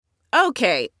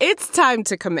Okay, it's time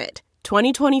to commit.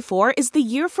 2024 is the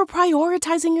year for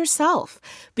prioritizing yourself.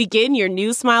 Begin your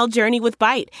new smile journey with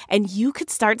Byte, and you could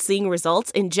start seeing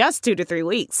results in just 2 to 3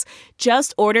 weeks.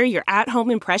 Just order your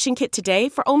at-home impression kit today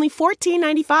for only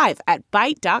 $14.95 at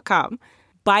Byte.com.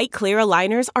 Byte Clear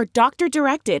aligners are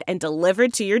doctor-directed and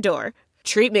delivered to your door.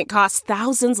 Treatment costs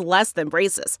thousands less than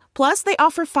braces. Plus, they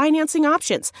offer financing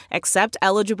options, accept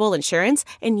eligible insurance,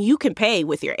 and you can pay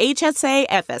with your HSA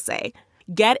FSA.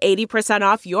 Get 80%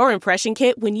 off your impression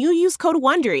kit when you use code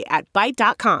WONDERY at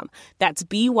Byte.com. That's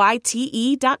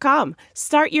BYTE.com.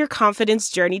 Start your confidence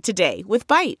journey today with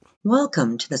Byte.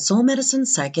 Welcome to the Soul Medicine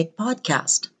Psychic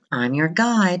Podcast. I'm your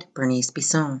guide, Bernice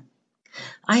Bisson.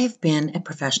 I have been a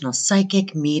professional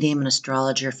psychic, medium, and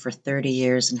astrologer for 30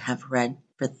 years and have read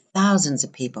for thousands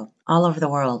of people all over the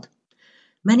world.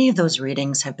 Many of those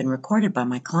readings have been recorded by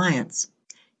my clients.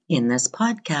 In this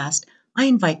podcast, I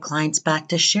invite clients back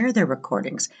to share their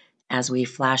recordings. As we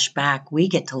flash back, we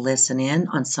get to listen in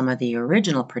on some of the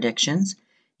original predictions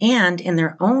and, in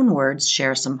their own words,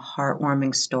 share some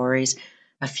heartwarming stories,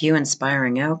 a few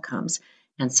inspiring outcomes,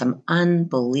 and some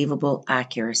unbelievable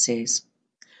accuracies.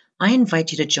 I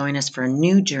invite you to join us for a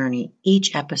new journey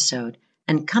each episode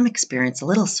and come experience a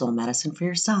little soul medicine for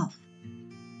yourself.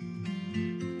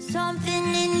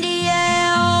 Something in the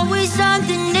air, always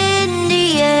something in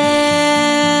the air.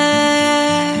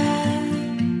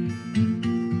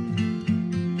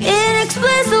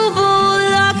 Inexplicable,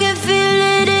 I can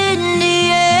feel it in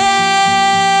the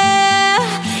air.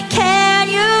 Can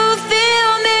you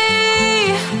feel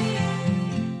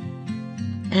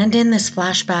me? And in this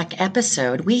flashback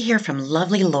episode, we hear from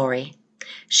lovely Lori.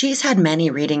 She's had many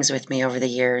readings with me over the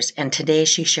years, and today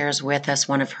she shares with us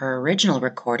one of her original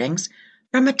recordings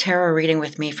from a tarot reading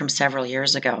with me from several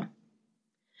years ago.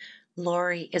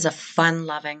 Lori is a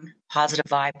fun-loving, positive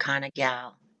vibe kind of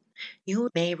gal. You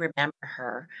may remember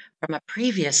her from a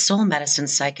previous Soul Medicine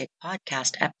Psychic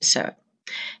podcast episode.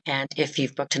 And if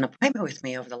you've booked an appointment with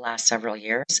me over the last several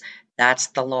years, that's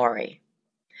the Lori.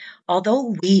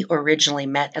 Although we originally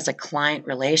met as a client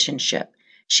relationship,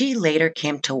 she later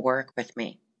came to work with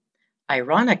me.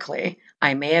 Ironically,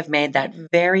 I may have made that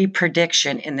very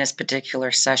prediction in this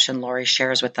particular session Lori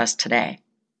shares with us today.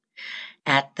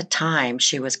 At the time,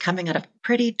 she was coming out of a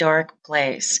pretty dark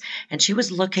place, and she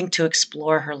was looking to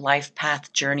explore her life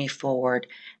path journey forward.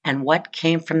 And what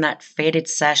came from that fated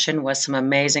session was some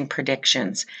amazing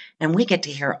predictions. And we get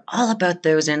to hear all about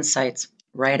those insights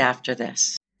right after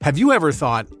this. Have you ever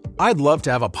thought, I'd love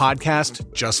to have a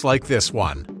podcast just like this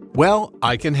one? Well,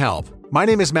 I can help. My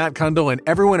name is Matt Kundle, and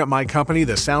everyone at my company,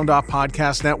 the Sound Off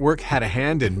Podcast Network, had a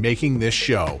hand in making this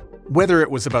show. Whether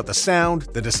it was about the sound,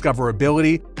 the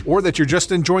discoverability, or that you're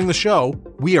just enjoying the show,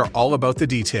 we are all about the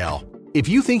detail. If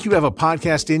you think you have a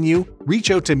podcast in you,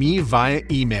 reach out to me via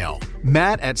email,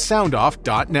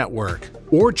 matt@soundoff.network,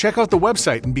 or check out the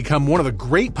website and become one of the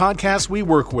great podcasts we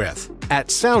work with at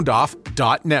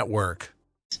soundoff.network.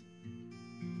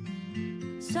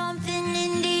 Something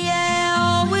in the air,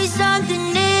 always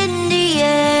something in the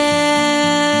air.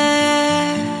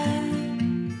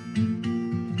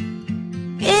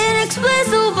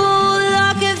 Inexplicable,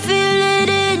 I can feel it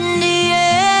in the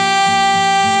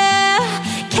air.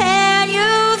 Can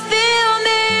you feel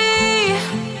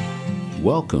me?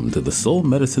 Welcome to the Soul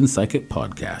Medicine Psychic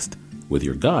Podcast with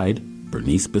your guide,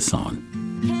 Bernice Bisson.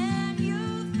 Can you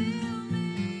feel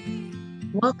me?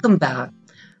 Welcome back.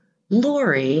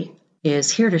 Lori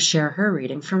is here to share her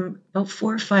reading from about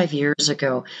 4 or 5 years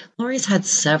ago. Lori's had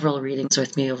several readings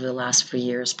with me over the last few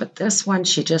years, but this one,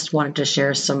 she just wanted to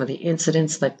share some of the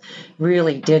incidents that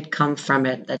really did come from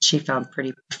it that she found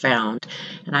pretty profound.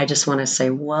 And I just want to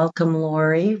say welcome,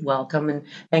 Lori. Welcome, and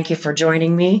thank you for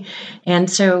joining me. And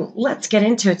so let's get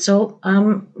into it. So,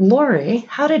 Lori,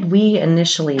 how did we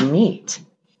initially meet?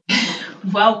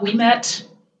 Well, we met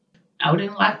out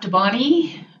in Lac du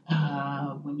Bonnet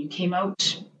when you came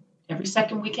out every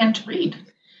second weekend to read.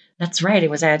 That's right. It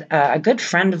was at a good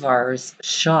friend of ours'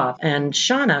 shop. And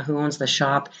Shauna, who owns the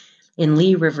shop in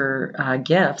Lee River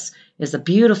Gifts, is a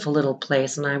beautiful little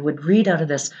place. And I would read out of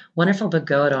this wonderful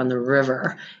pagoda on the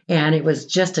river. And it was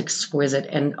just exquisite.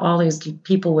 And all these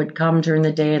people would come during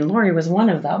the day. And Lori was one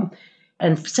of them.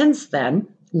 And since then,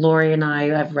 Lori and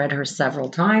I have read her several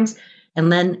times. And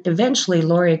then eventually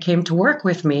Lori came to work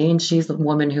with me, and she's the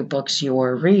woman who books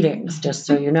your readings, just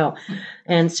so you know.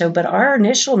 And so, but our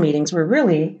initial meetings were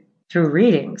really through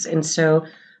readings. And so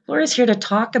Lori's here to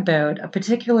talk about a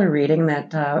particular reading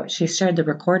that she shared the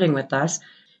recording with us.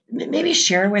 Maybe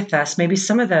share with us maybe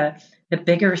some of the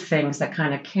bigger things that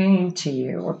kind of came to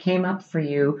you or came up for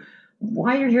you,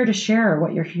 why you're here to share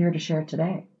what you're here to share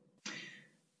today.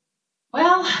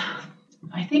 Well,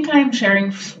 I think I'm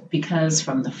sharing because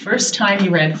from the first time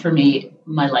you read for me,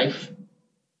 my life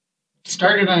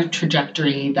started on a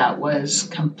trajectory that was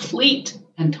complete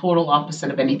and total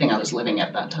opposite of anything I was living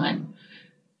at that time.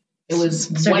 It was.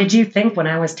 So did you think when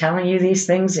I was telling you these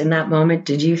things in that moment,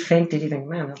 did you think,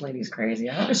 man, this lady's crazy.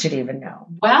 I should even know.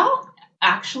 Well,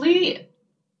 actually,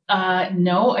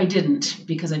 no, I didn't,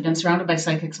 because I've been surrounded by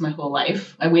psychics my whole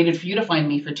life. I waited for you to find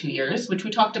me for 2 years, which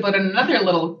we talked about in another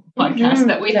little podcast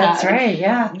that we had. That's right,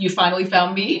 yeah. You finally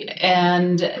found me,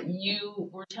 and you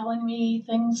were telling me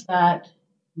things that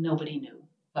nobody knew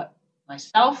but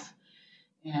myself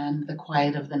and the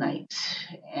quiet of the night.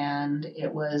 And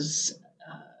it was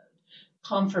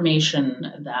confirmation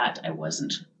that I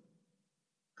wasn't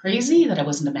crazy, that I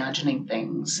wasn't imagining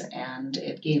things, and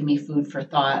it gave me food for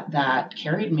thought that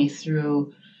carried me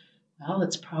through, well,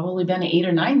 it's probably been an 8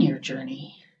 or 9 year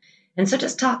journey. And so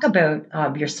just talk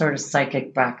about your sort of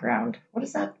psychic background. What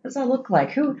does that look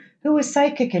like? Who is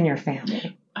psychic in your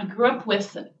family? I grew up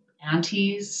with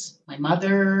aunties, my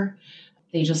mother.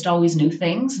 They just always knew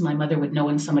things. My mother would know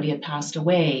when somebody had passed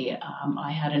away.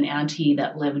 I had an auntie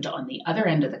that lived on the other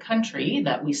end of the country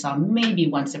that we saw maybe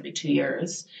once every 2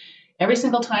 years. Every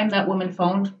single time that woman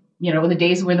phoned, in the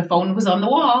days where the phone was on the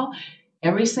wall,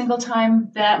 every single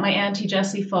time that my Auntie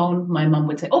Jessie phoned, my mom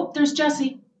would say, "Oh, there's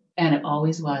Jessie." And it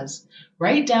always was.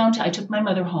 Right down to, I took my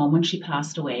mother home when she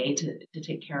passed away to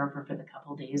take care of her for the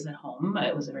couple days at home.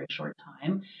 It was a very short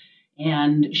time.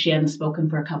 And she hadn't spoken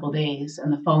for a couple of days,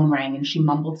 and the phone rang, and she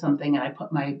mumbled something, and I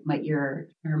put my ear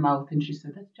in her mouth, and she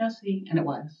said, "That's Jessie," and it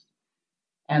was.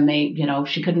 And they,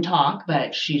 she couldn't talk,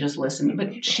 but she just listened.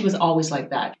 But she was always like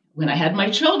that. When I had my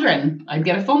children, I'd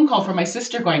get a phone call from my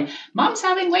sister going, "Mom's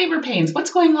having labor pains.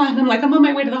 What's going on?" I'm like, "I'm on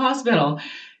my way to the hospital."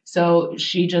 So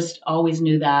she just always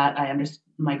knew that. I understood.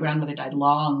 My grandmother died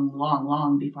long, long,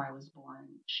 long before I was born.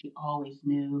 She always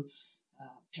knew.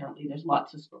 Apparently, there's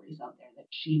lots of stories out there that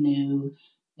she knew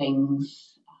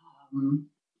things.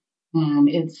 And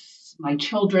it's, my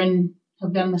children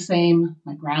have been the same.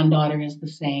 My granddaughter is the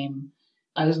same.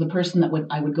 I was the person that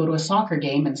I would go to a soccer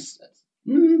game and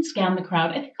scan the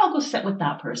crowd. I think I'll go sit with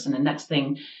that person. And next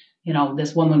thing,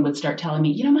 this woman would start telling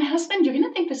me, "My husband, you're going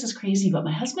to think this is crazy, but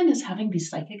my husband is having these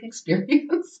psychic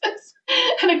experiences."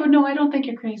 And I go, "No, I don't think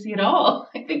you're crazy at all.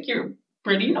 I think you're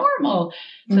pretty normal."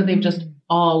 So they've just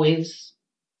always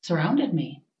surrounded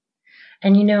me.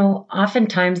 And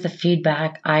oftentimes the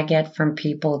feedback I get from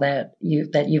people that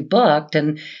you've booked,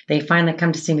 and they finally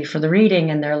come to see me for the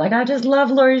reading, and they're like, "I just love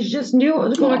Lori. She just knew what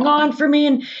was going on for me,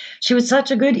 and she was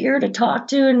such a good ear to talk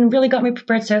to, and really got me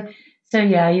prepared." So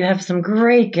yeah, you have some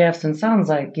great gifts, and sounds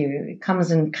like it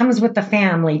comes with the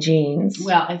family genes.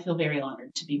 Well, I feel very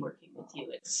honored to be working with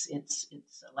you. It's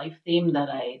a life theme that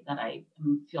I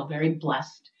feel very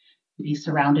blessed to be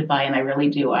surrounded by, and I really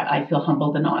do. I feel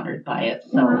humbled and honored by it.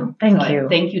 So thank you.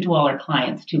 Thank you to all our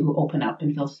clients too who open up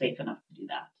and feel safe enough to do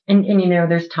that. And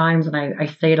there's times when I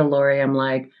say to Lori, I'm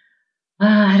like,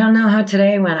 I don't know how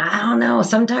today went. I don't know.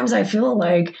 Sometimes I feel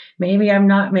like maybe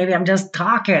I'm just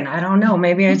talking. I don't know.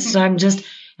 Maybe I'm just,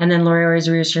 and then Lori always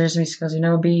reassures me. She goes,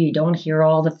 B, you don't hear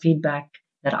all the feedback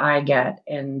that I get.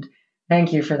 And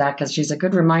thank you for that, because she's a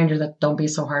good reminder that don't be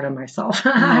so hard on myself,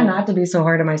 not to be so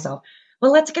hard on myself.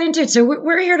 Well, let's get into it. So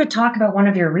we're here to talk about one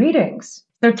of your readings.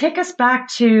 So take us back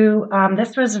to,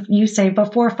 this was, you say,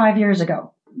 before 5 years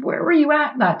ago. Where were you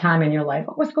at that time in your life?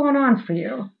 What was going on for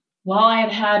you? Well, I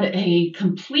had a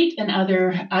complete and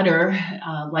utter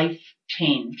life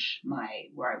change.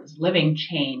 Where I was living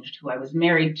changed. Who I was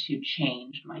married to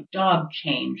changed. My job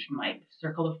changed. My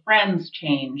circle of friends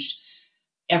changed.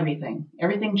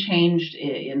 Everything changed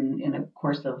in a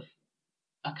course of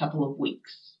a couple of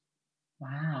weeks.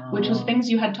 Wow. Which was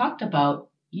things you had talked about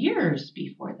years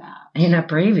before that. In a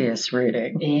previous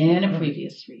reading.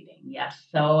 Yes.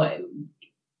 So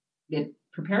it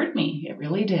prepared me. It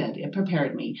really did. It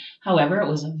prepared me. However, it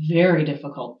was a very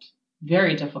difficult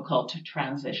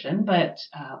transition. But,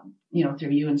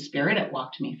 through you and Spirit, it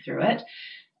walked me through it.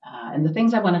 And the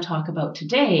things I want to talk about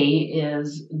today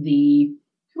is the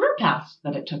career path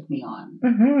that it took me on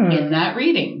in that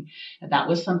reading. That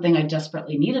was something I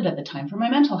desperately needed at the time for my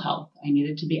mental health. I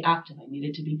needed to be active. I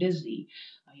needed to be busy.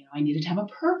 I needed to have a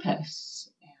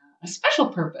purpose, a special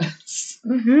purpose.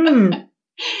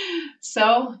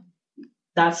 So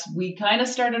we kind of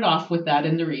started off with that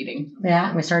in the reading.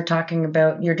 Yeah, we started talking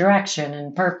about your direction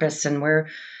and purpose and where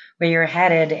you're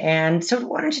headed. And so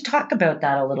why don't you talk about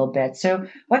that a little bit? So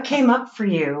what came up for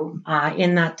you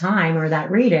in that time or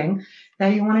that reading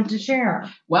that you wanted to share?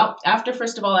 Well, after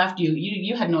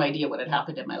you had no idea what had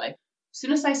happened in my life. As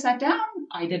soon as I sat down,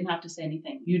 I didn't have to say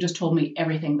anything. You just told me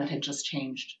everything that had just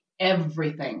changed.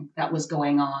 everything that was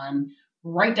going on,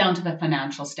 right down to the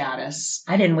financial status.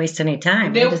 I didn't waste any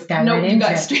time. Nope, I just got no, right you into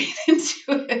got it. straight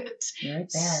into it. Right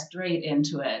there. Straight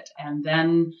into it. And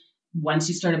then once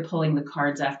you started pulling the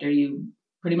cards after you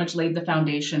pretty much laid the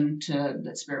foundation to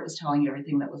that Spirit was telling you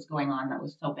everything that was going on, that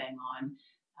was so bang on.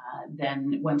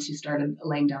 Then once you started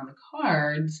laying down the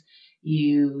cards,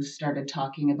 you started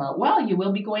talking about, well, you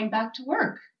will be going back to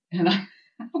work. And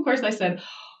of course I said,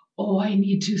 oh, I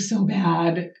need to so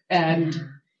bad. And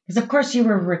because of course you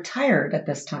were retired at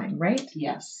this time, right?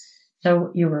 yes.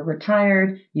 So you were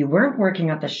retired. You weren't working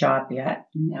at the shop yet.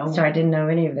 No. So I didn't know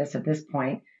any of this at this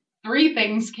point. 3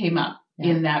 things came up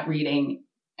in that reading,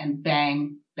 and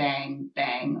bang, bang,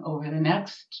 bang, over the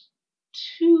next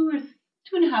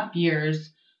 2.5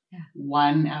 years,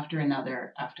 one after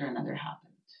another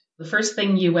happened. The first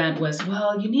thing you went was,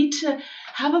 well, you need to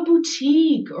have a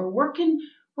boutique or work in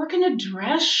a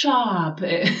dress shop.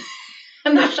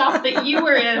 And the shop that you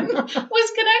were in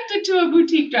was connected to a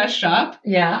boutique dress shop.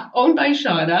 Yeah. Owned by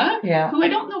Shauna. Yeah. Who I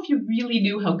don't know if you really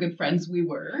knew how good friends we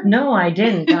were. No, I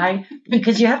didn't.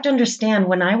 Because you have to understand,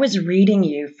 when I was reading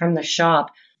you from the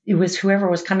shop, it was whoever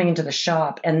was coming into the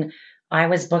shop, and I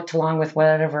was booked along with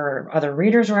whatever other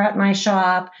readers were at my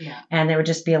shop. Yeah. And there would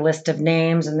just be a list of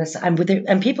names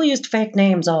and people used fake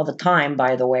names all the time,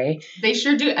 by the way. They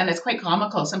sure do. And it's quite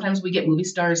comical. Sometimes we get movie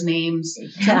stars' names.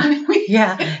 Yeah.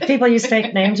 Yeah. People use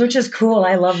fake names, which is cool.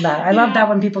 I love that. I love that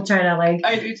when people try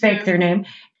to fake their name.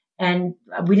 And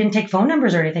we didn't take phone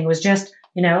numbers or anything. It was just,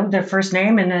 their first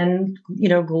name, and then,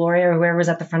 Gloria or whoever was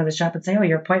at the front of the shop would say, oh,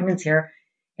 your appointment's here.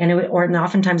 And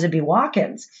oftentimes it'd be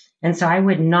walk-ins. And so I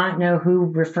would not know who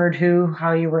referred who,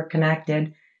 how you were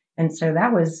connected. And so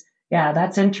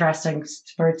that's interesting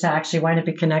for it to actually wind up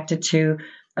be connected to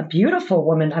a beautiful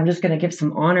woman. I'm just going to give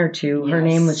some honor to. Her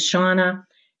name was Shauna.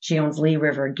 She owns Lee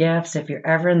River Gifts. If you're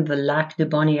ever in the Lac du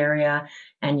Bonny area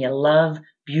and you love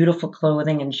beautiful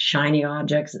clothing and shiny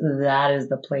objects, that is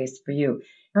the place for you.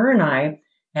 Her and I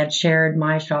had shared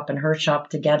my shop and her shop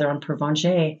together on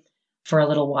Provencher for a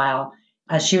little while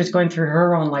as she was going through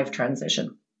her own life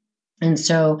transition. And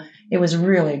so it was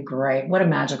really great. What a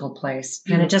magical place.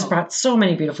 Beautiful. And it just brought so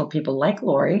many beautiful people like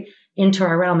Lori into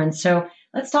our realm. And so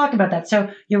let's talk about that.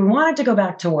 So you wanted to go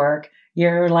back to work.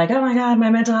 You're like, oh my God, my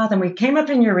mental health. And we came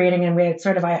up in your reading and we had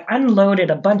I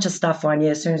unloaded a bunch of stuff on you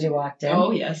as soon as you walked in.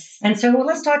 Oh, yes. And so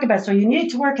let's talk about, so you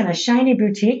needed to work in a shiny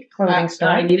boutique clothing store.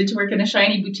 I needed to work in a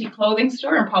shiny boutique clothing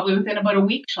store. And probably within about a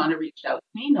week, Shauna reached out to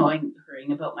me,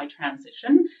 hearing about my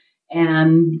transition.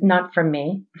 And not from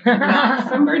me. Not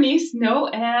from Bernice, no,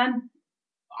 and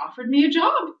offered me a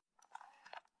job.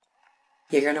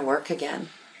 You're going to work again.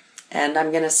 And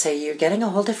I'm going to say you're getting a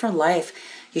whole different life.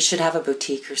 You should have a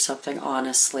boutique or something,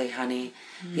 honestly, honey.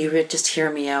 You would just hear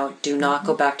me out. Do not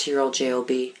go back to your old JOB.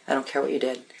 I don't care what you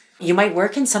did. You might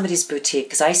work in somebody's boutique,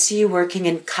 because I see you working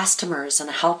in customers and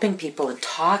helping people and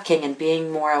talking and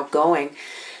being more outgoing,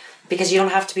 because you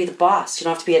don't have to be the boss. You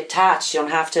don't have to be attached. You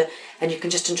don't have to, and you can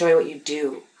just enjoy what you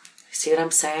do. See what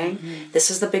I'm saying? Mm-hmm.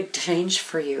 This is the big change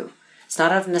for you. It's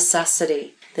not out of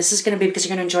necessity. This is going to be because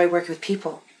you're going to enjoy working with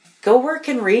people. Go work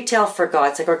in retail, for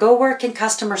God's sake, or go work in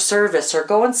customer service, or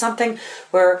go in something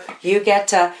where you get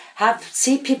to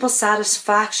see people's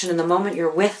satisfaction in the moment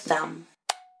you're with them.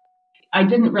 I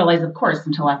didn't realize, of course,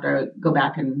 until after I go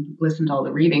back and listen to all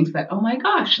the readings, that, oh my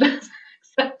gosh, that's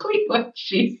exactly what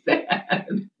she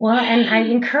said. Well, and I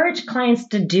encourage clients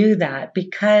to do that,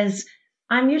 because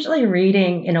I'm usually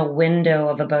reading in a window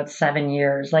of about 7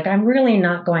 years. Like, I'm really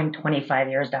not going 25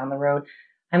 years down the road.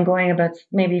 I'm going about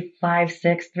maybe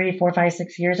 3, 4, 5,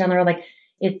 6 years down the road. Like,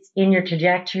 it's in your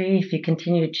trajectory. If you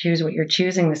continue to choose what you're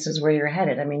choosing, this is where you're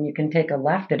headed. I mean, you can take a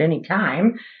left at any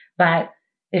time, but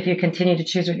if you continue to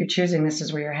choose what you're choosing, this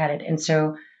is where you're headed. And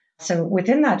so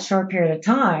within that short period of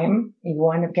time, you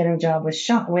wind up getting a job with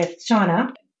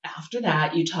Shauna. After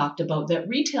that, you talked about that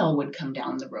retail would come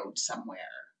down the road somewhere.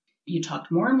 You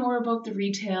talked more and more about the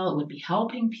retail. It would be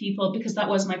helping people, because that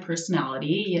was my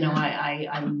personality. You know,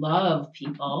 I love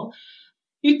people.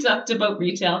 You talked about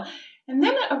retail. And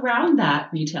then around that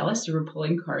retail, as you were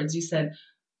pulling cards, you said,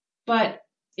 but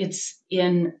it's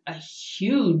in a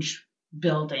huge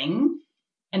building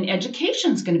and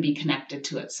education's going to be connected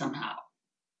to it somehow.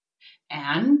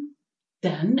 And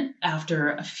then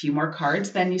after a few more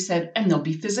cards, then you said, and there'll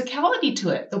be physicality to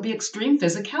it. There'll be extreme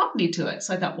physicality to it.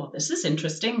 So I thought, well, this is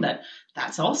interesting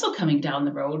that's also coming down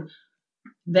the road.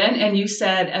 Then, and you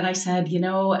said, and I said, you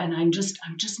know, and I'm just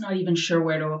not even sure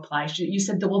where to apply. You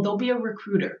said, well, there'll be a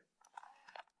recruiter.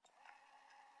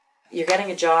 You're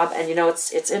getting a job, and you know,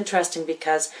 it's interesting,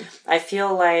 because I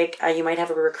feel like you might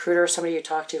have a recruiter or somebody you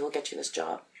talk to who'll get you this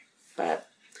job. But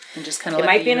And just kind of It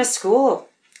might be in a school,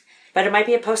 but it might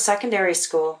be a post-secondary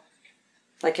school.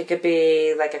 Like it could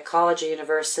be like a college, a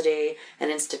university, an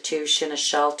institution, a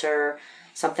shelter,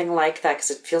 something like that.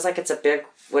 Because it feels like it's a big,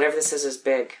 whatever this is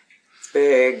big. It's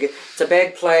big. It's a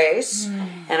big place.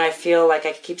 And I feel like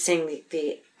I keep seeing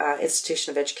the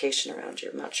institution of education around you.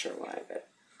 I'm not sure why, but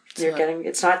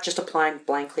it's not just applying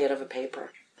blankly out of a paper.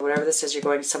 Whatever this is, you're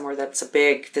going somewhere that's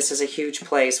this is a huge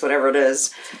place, whatever it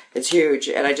is, it's huge.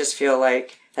 And I just feel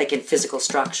like in physical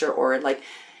structure or like,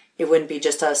 it wouldn't be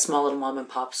just a small little mom and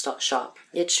pop shop.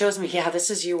 It shows me,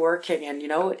 this is you working, and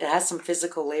it has some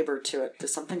physical labor to it.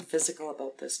 There's something physical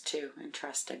about this too.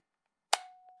 Interesting.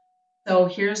 So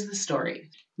here's the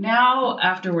story. Now,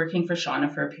 after working for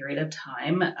Shauna for a period of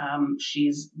time,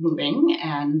 she's moving,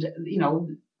 and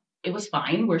it was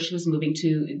fine where she was moving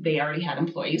to. They already had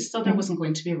employees, so there wasn't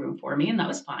going to be room for me, and that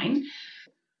was fine.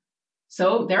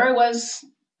 So there I was.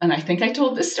 And I think I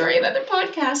told this story in other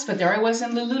podcasts, but there I was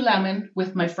in Lululemon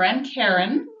with my friend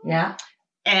Karen. Yeah.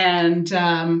 And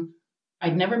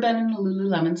I'd never been in a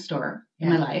Lululemon store in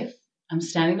my life. I'm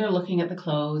standing there looking at the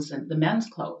clothes and the men's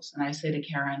clothes. And I say to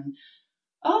Karen,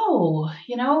 oh,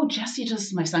 Jesse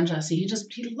my son Jesse,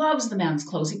 he loves the men's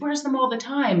clothes. He wears them all the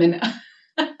time. And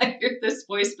I hear this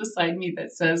voice beside me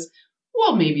that says,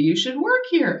 well, maybe you should work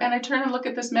here. And I turn and look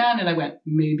at this man and I went,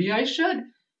 maybe I should.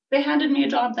 They handed me a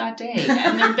job that day,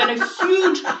 and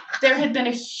there had been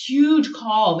a huge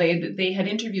call. They had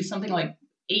interviewed something like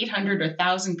 800 or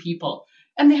 1,000 people,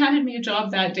 and they handed me a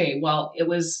job that day. Well, it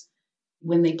was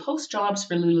when they post jobs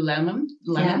for Lululemon,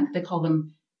 they call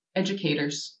them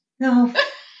educators. No.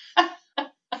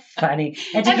 Funny.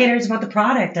 Educators about the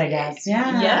product, I guess.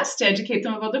 Yeah. Yes, to educate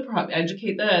them about the product,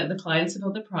 educate the clients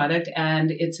about the product,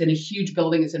 and it's in a huge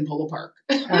building. It's in Polo Park.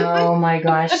 Oh my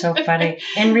gosh, so funny.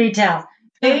 In retail.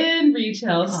 In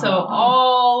retail. So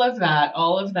all of that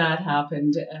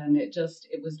happened, and it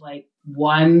was like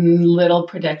one little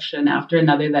prediction after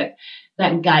another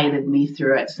that guided me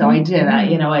through it. So I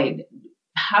did,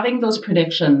 having those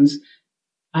predictions,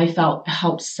 I felt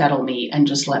helped settle me and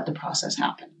just let the process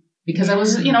happen. Because I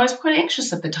was quite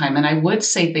anxious at the time, and I would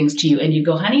say things to you and you'd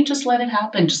go, honey, just let it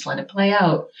happen. Just let it play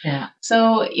out. Yeah.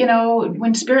 So,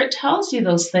 when Spirit tells you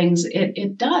those things,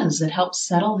 it does. It helps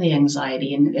settle the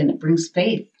anxiety and it brings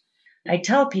faith. I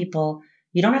tell people,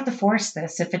 you don't have to force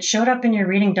this. If it showed up in your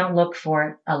reading, don't look for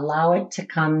it. Allow it to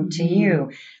come to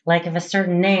you. Like if a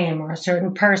certain name or a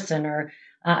certain person or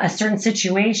a certain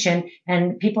situation,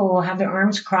 and people will have their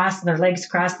arms crossed and their legs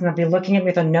crossed, and they'll be looking at me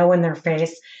with a no in their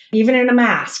face, even in a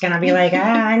mask. And I'll be like,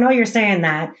 I know you're saying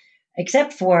that,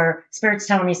 except for Spirit's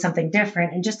telling me something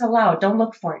different, and just allow it. Don't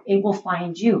look for it. It will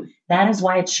find you. That is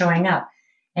why it's showing up.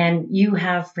 And you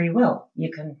have free will.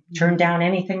 You can turn down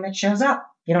anything that shows up.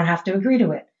 You don't have to agree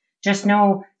to it. Just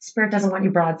know Spirit doesn't want you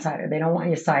broadsided. They don't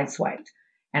want you sideswiped.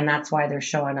 And that's why they're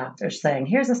showing up. They're saying,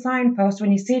 here's a signpost.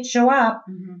 When you see it show up,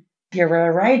 you're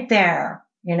right there.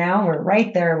 We're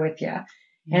right there with you. Yeah.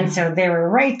 And so they were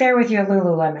right there with you at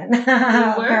Lululemon.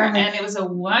 We were, and it was a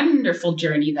wonderful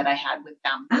journey that I had with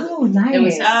them. Oh, nice. It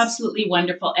was absolutely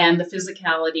wonderful. And the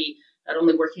physicality, not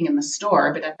only working in the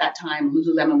store, but at that time,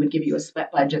 Lululemon would give you a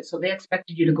set budget. So they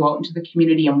expected you to go out into the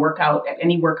community and work out at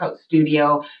any workout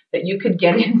studio that you could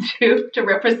get into to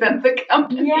represent the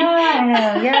company.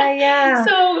 Yeah.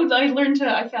 So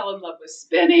I fell in love with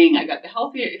spinning. I got the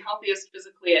healthiest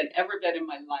physically I'd ever been in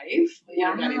my life.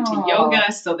 I got into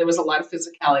yoga. So there was a lot of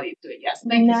physicality to it. Yes.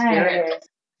 Thank you, Spirit.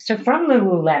 So from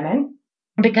Lululemon,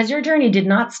 because your journey did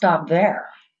not stop there.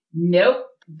 Nope.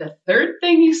 The third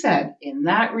thing you said in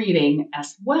that reading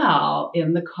as well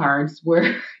in the cards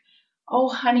were, oh,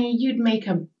 honey, you'd make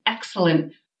an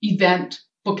excellent event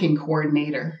booking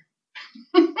coordinator.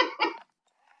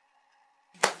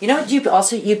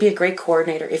 You'd be a great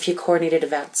coordinator if you coordinated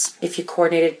events, if you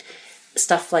coordinated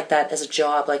stuff like that as a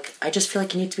job. Like, I just feel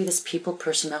like you need to be this people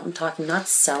person out and talking, not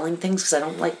selling things, because I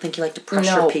don't think you like to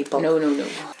pressure people. No.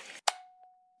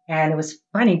 And it was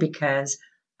funny because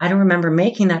I don't remember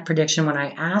making that prediction when I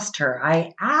asked her.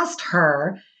 I asked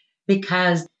her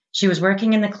because she was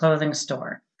working in the clothing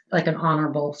store, like an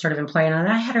honorable sort of employee. And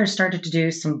I had her started to do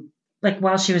some, like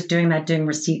while she was doing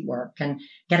receipt work and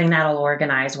getting that all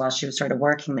organized while she was sort of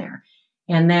working there.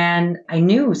 And then I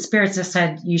knew Spirit just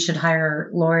said, you should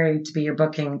hire Lori to be your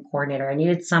booking coordinator. I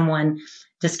needed someone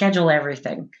to schedule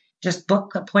everything, just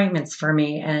book appointments for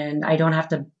me. And I don't have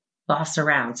to boss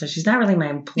around. So she's not really my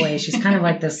employee. She's kind of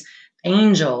like this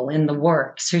angel in the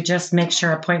works who just makes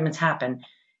sure appointments happen.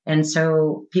 And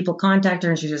so people contact her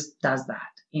and she just does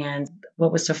that. And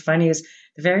what was so funny is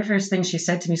the very first thing she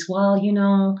said to me is, well,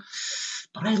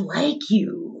 but I like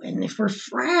you. And if we're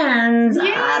friends, Yeah,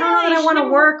 I don't know that I want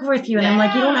to work with you. And I'm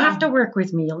like, you don't Yeah. have to work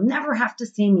with me. You'll never have to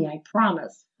see me. I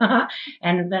promise.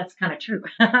 And that's kind of true.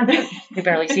 We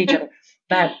barely see each other.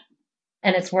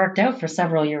 And it's worked out for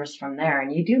several years from there.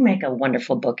 And you do make a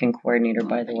wonderful booking coordinator,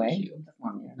 by the thank way. you.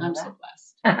 I'm so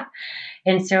blessed.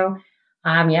 And so,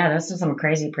 those are some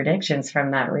crazy predictions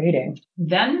from that reading.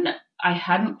 Then I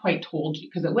hadn't quite told you,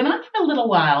 because it went on for a little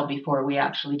while before we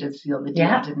actually did seal the deal,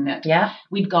 Yeah. didn't it? Yeah.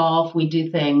 We'd golf, we'd do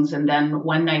things. And then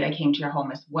one night I came to your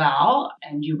home as well,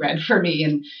 and you read for me.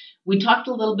 And we talked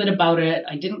a little bit about it.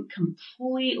 I didn't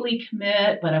completely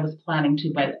commit, but I was planning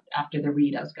to. But after the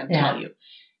read, I was going to tell you.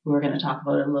 We were going to talk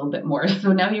about it a little bit more.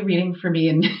 So now you're reading for me,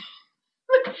 and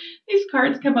these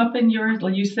cards come up in yours.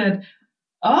 You said,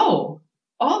 oh,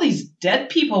 all these dead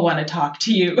people want to talk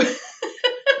to you. And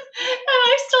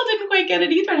I still didn't quite get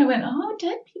it either. And I went, oh,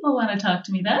 dead people want to talk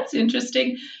to me. That's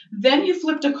interesting. Then you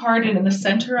flipped a card, and in the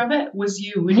center of it was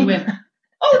you. And you went,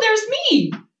 oh, there's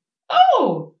me.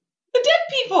 Oh, the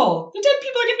dead people. The dead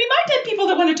people are going to be my dead people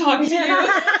that want to talk to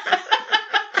you.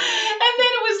 And then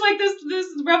it was like this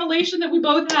revelation that we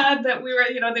both had, that we were,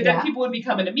 the dead people would be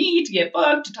coming to me to get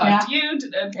booked, to talk to you.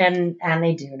 And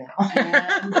they do now.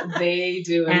 And they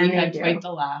do. And we had quite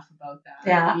the laugh about that.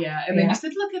 Yeah. Yeah. And then you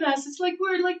said, look at us. It's like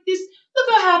we're like this.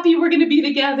 Look how happy we're going to be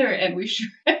together. And we sure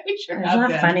have been. Isn't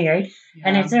that funny, right? Yeah.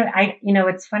 And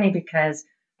it's funny because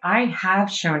I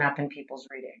have shown up in people's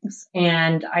readings,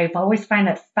 and I've always find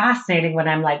that fascinating when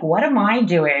I'm like, what am I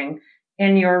doing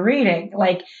in your reading?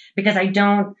 Like, because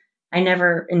I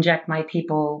never inject my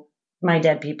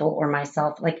dead people or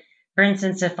myself. Like, for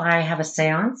instance, if I have a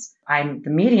seance, I'm the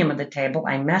medium of the table.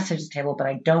 I message the table, but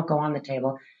I don't go on the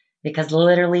table because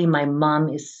literally my mom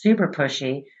is super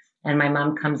pushy, and my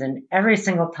mom comes in every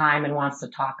single time and wants to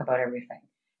talk about everything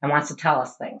and wants to tell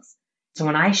us things. So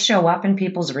when I show up in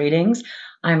people's readings,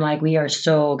 I'm like, we are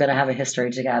so going to have a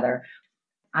history together.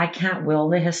 I can't will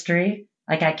the history.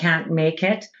 Like, I can't make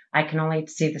it. I can only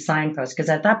see the signpost, because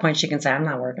at that point she can say, I'm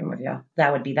not working with you.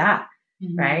 That would be that.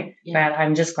 Mm-hmm. Right. Yeah. But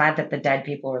I'm just glad that the dead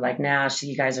people were like, no,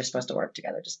 you guys are supposed to work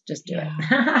together. Just do it.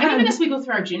 And even as we go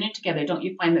through our journey together, don't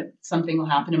you find that something will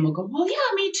happen and we'll go, well,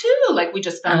 yeah, me too. Like, we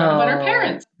just found out about our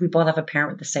parents. We both have a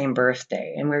parent with the same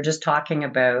birthday. And we were just talking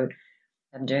about,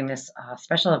 I'm doing this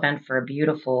special event for a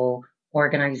beautiful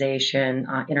organization,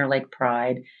 Interlake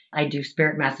Pride. I do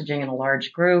spirit messaging in a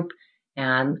large group.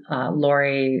 And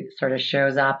Lori sort of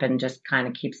shows up and just kind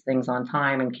of keeps things on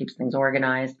time and keeps things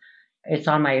organized. It's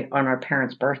on our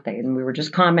parents' birthday, and we were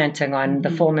just commenting on the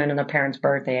full moon and the parents'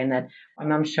 birthday, and that my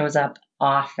mom shows up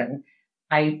often.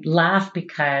 I laugh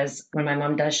because when my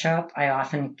mom does show up, I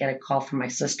often get a call from my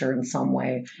sister in some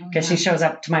way, because she shows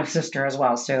up to my sister as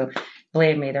well. So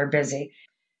believe me, they're busy,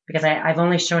 because I've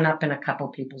only shown up in a couple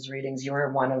people's readings. You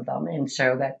were one of them, and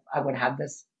so that I would have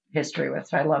this history with.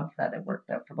 So I love that it worked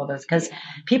out for both of us, because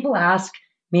people ask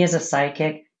me as a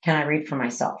psychic, can I read for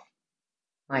myself,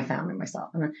 my family, myself?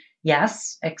 And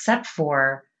yes, except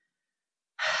for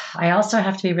I also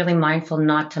have to be really mindful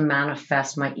not to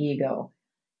manifest my ego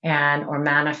or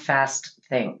manifest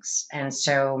things. And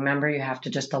so remember, you have to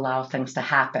just allow things to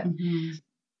happen. Mm-hmm.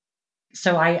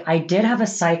 So I did have a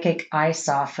psychic I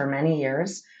saw for many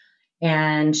years,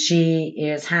 and she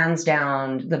is hands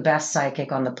down the best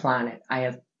psychic on the planet I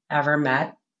have ever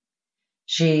met.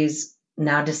 She's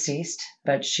now deceased,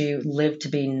 but she lived to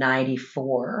be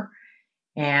 94,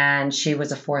 and she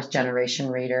was a 4th generation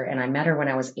reader. And I met her when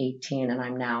I was 18, and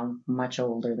I'm now much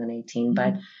older than 18,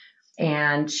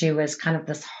 and she was kind of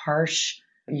this harsh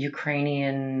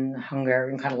Ukrainian,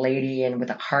 Hungarian kind of lady, and with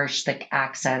a harsh, thick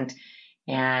accent,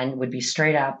 and would be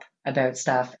straight up about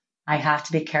stuff. I have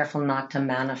to be careful not to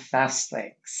manifest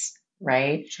things,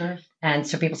 right? Sure. And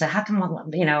so people say, how come,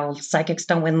 psychics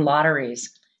don't win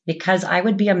lotteries? Because I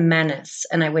would be a menace,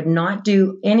 and I would not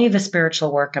do any of the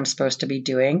spiritual work I'm supposed to be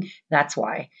doing. That's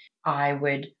why I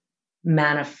would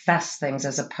manifest things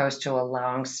as opposed to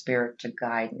allowing spirit to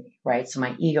guide me, right? So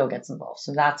my ego gets involved.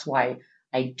 So that's why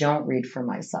I don't read for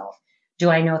myself. Do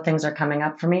I know things are coming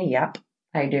up for me? Yep,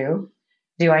 I do.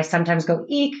 Do I sometimes go,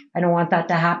 eek, I don't want that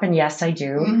to happen? Yes, I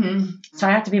do. Mm-hmm. So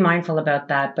I have to be mindful about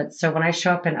that. But so when I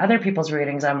show up in other people's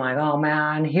readings, I'm like, oh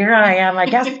man, here I am. I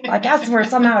guess we're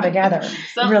somehow together.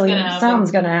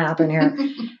 Something's going to happen here.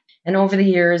 And over the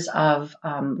years of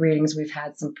readings, we've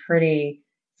had some pretty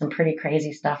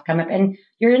crazy stuff come up. And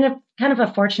you're in a kind of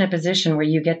a fortunate position where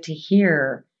you get to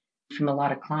hear from a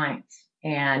lot of clients.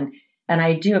 And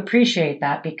I do appreciate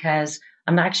that, because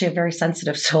I'm actually a very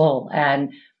sensitive soul.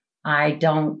 And I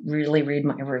don't really read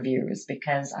my reviews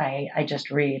because I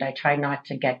just read. I try not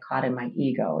to get caught in my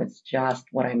ego. It's just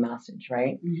what I message,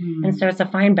 right? Mm-hmm. And so it's a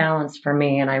fine balance for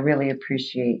me, and I really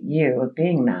appreciate you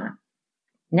being that.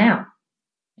 Now,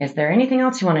 is there anything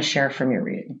else you want to share from your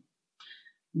reading?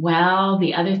 Well,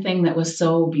 the other thing that was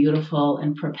so beautiful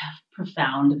and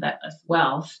profound that as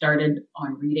well started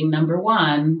on reading number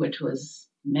 1, which was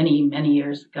many, many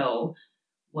years ago,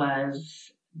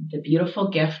 was the beautiful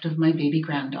gift of my baby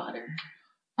granddaughter.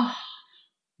 Oh,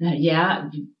 yeah,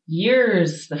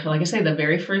 years. Like I say, the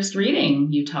very first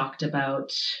reading, you talked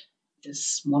about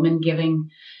this woman giving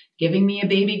me a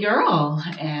baby girl,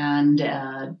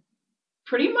 and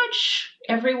pretty much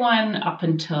everyone up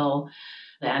until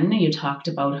then, you talked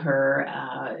about her,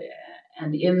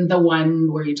 and in the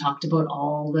one where you talked about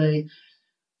all the,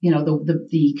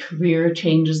 the career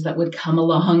changes that would come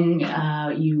along,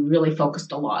 you really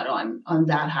focused a lot on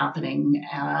that happening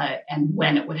and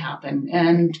when it would happen.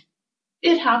 And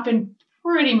it happened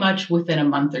pretty much within a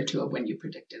month or two of when you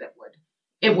predicted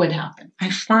it would happen. I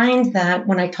find that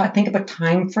when I think about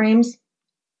time frames,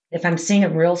 if I'm seeing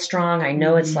it real strong, I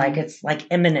know it's like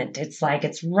imminent. It's like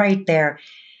it's right there.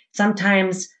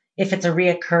 Sometimes if it's a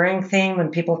reoccurring thing, when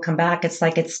people come back, it's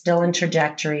like it's still in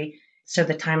trajectory. So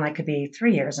the timeline could be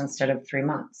 3 years instead of 3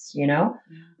 months,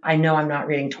 I know I'm not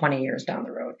reading 20 years down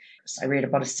the road. I read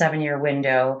about a 7-year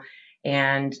window,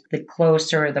 and the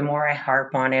closer, the more I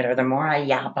harp on it or the more I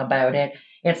yap about it,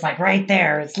 it's like right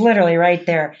there. It's literally right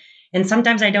there. And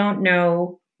sometimes I don't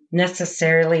know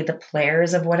necessarily the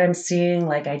players of what I'm seeing.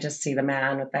 Like I just see the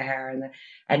man with the hair, and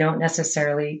I don't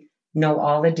necessarily know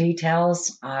all the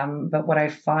details. But what I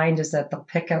find is that they'll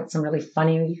pick out some really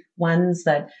funny ones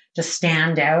that just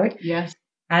stand out. Yes.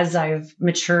 As I've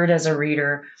matured as a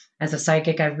reader, as a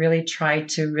psychic, I've really tried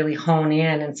to really hone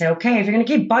in and say, okay, if you're going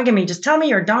to keep bugging me, just tell me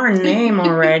your darn name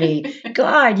already.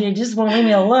 God, you just won't leave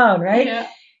me alone, right? Yeah.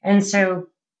 And so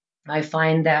I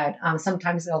find that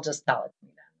sometimes they'll just tell it to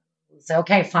me then. Say,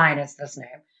 okay, fine, it's this name.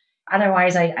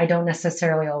 Otherwise, I don't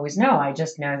necessarily always know. I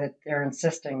just know that they're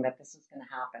insisting that this is going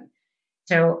to happen.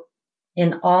 So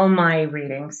in all my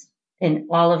readings, in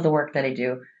all of the work that I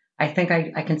do, I think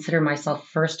I consider myself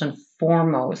first and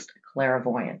foremost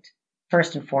clairvoyant.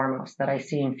 First and foremost, that I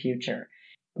see in future.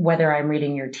 Whether I'm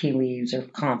reading your tea leaves or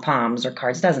palms or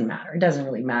cards, doesn't matter. It doesn't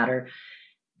really matter.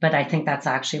 But I think that's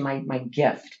actually my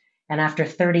gift. And after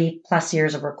 30 plus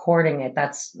years of recording it,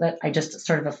 that I just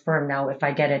sort of affirm now, if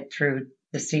I get it through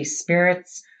deceased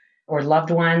spirits or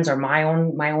loved ones or my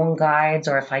own guides,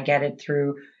 or if I get it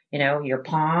through, your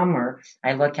palm, or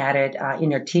I look at it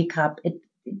in your teacup,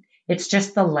 it's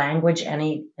just the language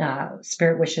any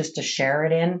spirit wishes to share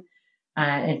it in.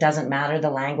 It doesn't matter the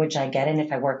language I get in.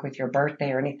 If I work with your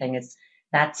birthday or anything,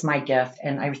 that's my gift.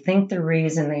 And I think the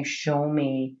reason they show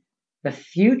me the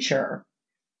future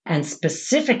and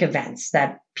specific events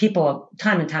that people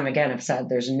time and time again have said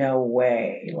there's no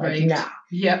way, right. No.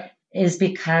 Yep. Is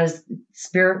because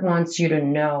spirit wants you to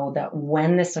know that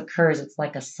when this occurs, it's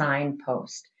like a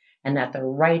signpost, and that they're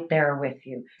right there with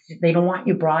you. They don't want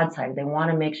you broadside. They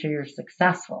want to make sure you're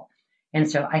successful. And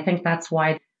so I think that's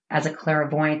why, as a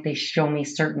clairvoyant, they show me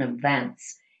certain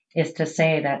events, is to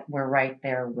say that we're right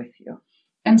there with you.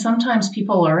 And sometimes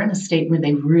people are in a state where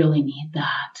they really need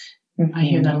that. Mm-hmm. I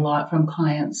hear that a lot from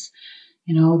clients.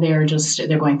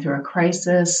 They're going through a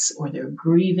crisis, or they're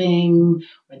grieving,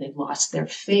 or they've lost their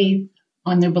faith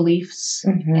on their beliefs,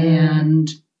 mm-hmm. and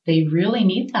they really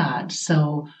need that.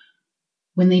 So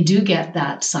when they do get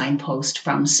that signpost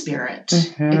from spirit,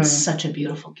 mm-hmm. it's such a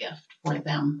beautiful gift for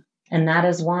them. And that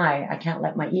is why I can't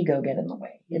let my ego get in the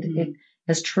way. It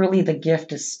is truly the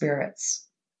gift of spirits.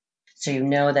 So you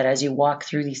know that as you walk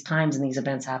through these times and these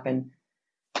events happen,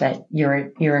 that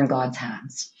you're in God's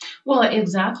hands. Well,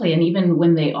 exactly. And even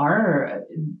when they are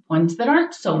ones that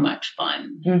aren't so much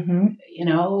fun, mm-hmm.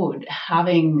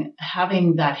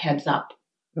 Having that heads up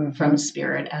mm-hmm. from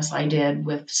spirit, as I did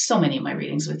with so many of my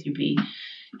readings with UB,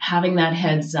 having that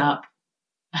heads up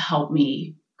helped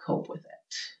me cope with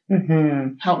it,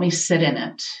 mm-hmm. helped me sit in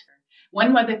it.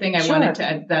 One other thing I wanted to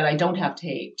add that I don't have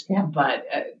taped, but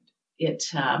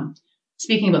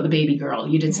speaking about the baby girl,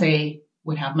 you did say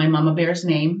would have my mama bear's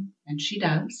name, and she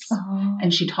does. Oh.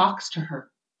 And she talks to her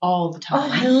all the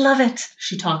time. Oh, I love it.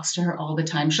 She talks to her all the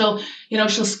time. She'll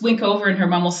squink over, and her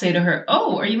mom will say to her,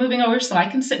 "Oh, are you moving over so I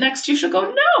can sit next to you?" She'll go,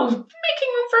 "No, making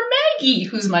room for Maggie,"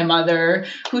 who's my mother,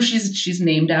 who she's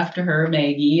named after her,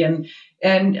 Maggie,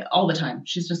 and all the time.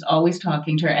 She's just always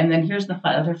talking to her. And then here's the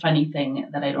other funny thing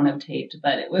that I don't have taped,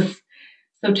 but it was,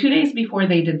 so 2 days before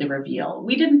they did the reveal,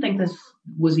 we didn't think this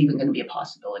was even going to be a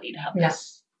possibility to have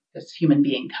this this human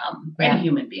being come, a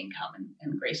human being come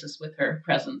and grace us with her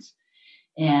presence.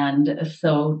 And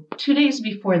so 2 days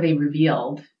before they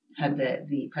had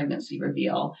the pregnancy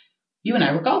reveal, you and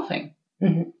I were golfing.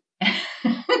 Mm-hmm.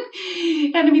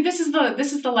 And I mean, this is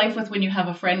the life with when you have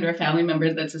a friend or a family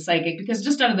member that's a psychic, because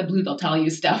just out of the blue, they'll tell you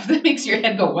stuff that makes your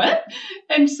head go, what?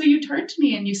 And so you turned to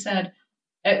me and you said,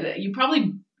 you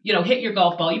probably, hit your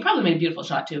golf ball. You probably made a beautiful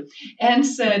shot too. And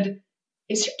said,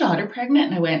 is your daughter pregnant?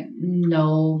 And I went,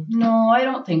 no, I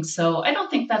don't think so. I don't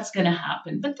think that's going to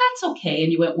happen, but that's okay.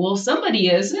 And you went, well, somebody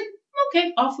is. And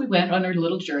okay, off we went on our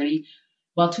little journey.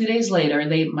 Well, 2 days later,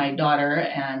 my daughter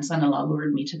and son-in-law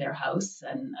lured me to their house,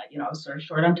 and I was sort of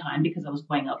short on time because I was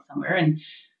going out somewhere. And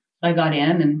I got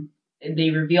in, and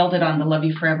they revealed it on the Love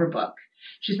You Forever book.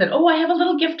 She said, "Oh, I have a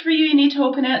little gift for you. You need to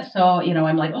open it." So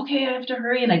I'm like, okay, I have to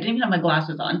hurry, and I didn't even have my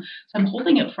glasses on, so I'm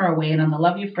holding it far away. And on the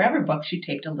Love You Forever book, she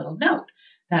taped a little note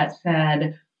that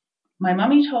said, "My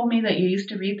mommy told me that you used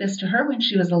to read this to her when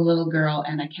she was a little girl,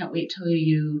 and I can't wait till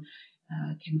you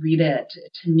can read it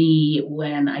to me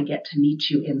when I get to meet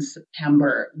you in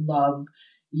September. Love,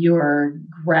 your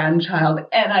grandchild."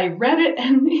 And I read it,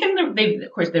 and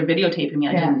of course they're videotaping me.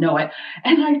 I didn't know it.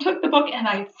 And I took the book and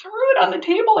I threw it on the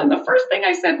table. And the first thing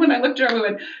I said when I looked at her, we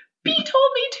went, "B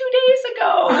told me 2 days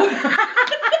ago."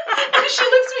 And she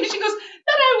looks at me, she goes,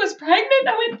 "That I was pregnant?"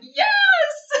 I went, "Yes."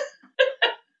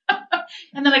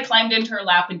 And then I climbed into her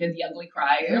lap and did the ugly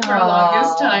cry for the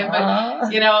longest time. But,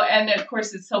 and of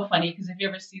course it's so funny because if you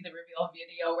ever see the reveal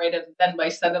video, right, and then my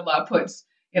son-in-law puts,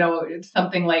 it's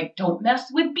something like, "Don't mess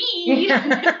with B."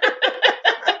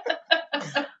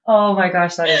 Oh my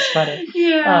gosh, that is funny.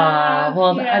 Yeah.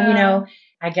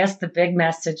 I guess the big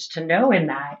message to know in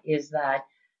that is that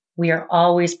we are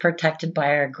always protected by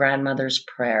our grandmother's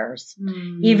prayers.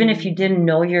 Mm. Even if you didn't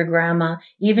know your grandma,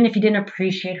 even if you didn't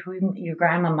appreciate who your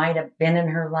grandma might have been in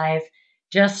her life,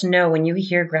 just know when you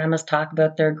hear grandmas talk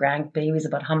about their grandbabies,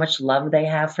 about how much love they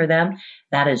have for them,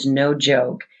 that is no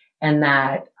joke. And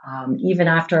that even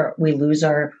after we lose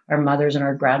our mothers and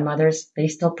our grandmothers, they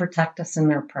still protect us in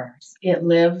their prayers. It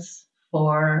lives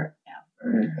forever. Yeah.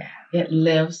 It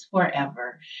lives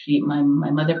forever. My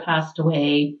mother passed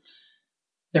away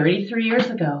 33 years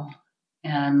ago,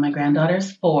 and my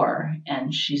granddaughter's 4,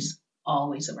 and she's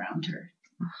always around her,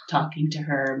 talking to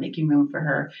her, making room for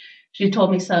her. She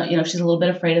told me so, she's a little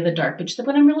bit afraid of the dark, but she said,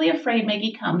 when I'm really afraid,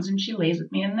 Maggie comes and she lays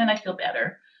with me, and then I feel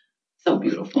better. So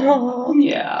beautiful. Oh,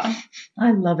 yeah.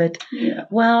 I love it. Yeah.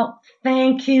 Well,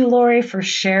 thank you, Lori, for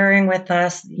sharing with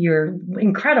us your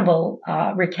incredible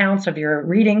recounts of your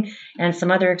reading and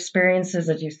some other experiences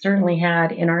that you certainly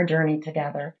had in our journey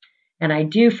together. And I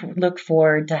do look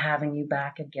forward to having you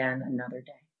back again another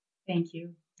day. Thank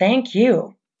you. Thank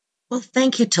you. Well,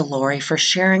 thank you to Lori for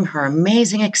sharing her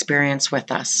amazing experience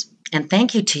with us. And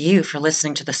thank you to you for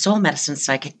listening to the Soul Medicine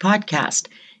Psychic Podcast.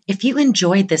 If you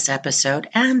enjoyed this episode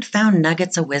and found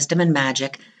nuggets of wisdom and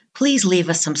magic, please leave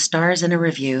us some stars and a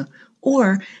review,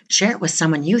 or share it with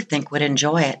someone you think would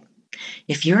enjoy it.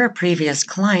 If you're a previous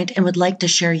client and would like to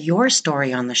share your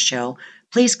story on the show,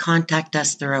 please contact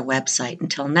us through our website.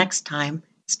 Until next time,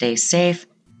 stay safe,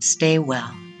 stay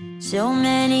well. So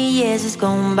many years has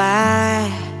gone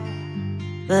by,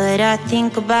 but I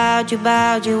think about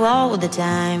you all the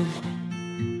time.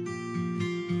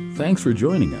 Thanks for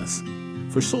joining us.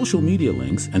 For social media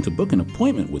links and to book an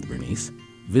appointment with Bernice,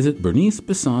 visit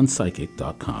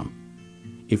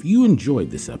BerniceBessonPsychic.com. If you enjoyed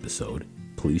this episode,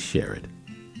 please share it.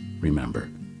 Remember,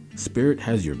 Spirit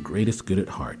has your greatest good at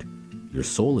heart. Your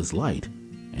soul is light,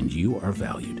 and you are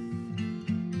valued.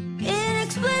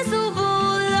 Inexplicable,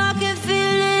 I can feel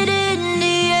it in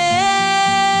the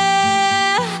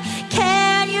air.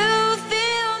 Can you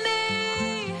feel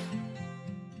me?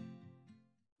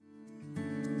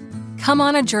 Come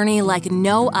on a journey like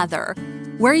no other,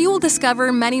 where you will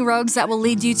discover many roads that will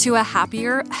lead you to a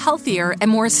happier, healthier,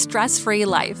 and more stress-free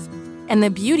life. And the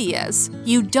beauty is,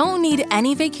 you don't need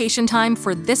any vacation time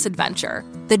for this adventure.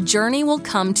 The journey will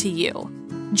come to you.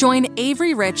 Join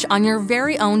Avery Rich on your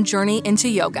very own journey into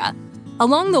yoga.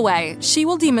 Along the way, she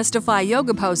will demystify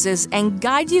yoga poses and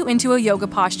guide you into a yoga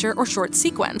posture or short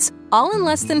sequence, all in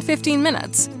less than 15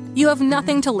 minutes. You have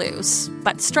nothing to lose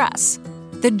but stress.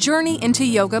 The Journey into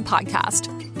Yoga podcast.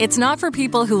 It's not for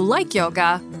people who like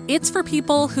yoga, it's for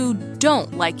people who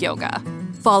don't like yoga.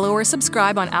 Follow or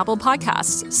subscribe on Apple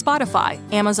Podcasts, Spotify,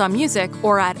 Amazon Music,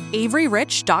 or at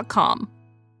averyrich.com.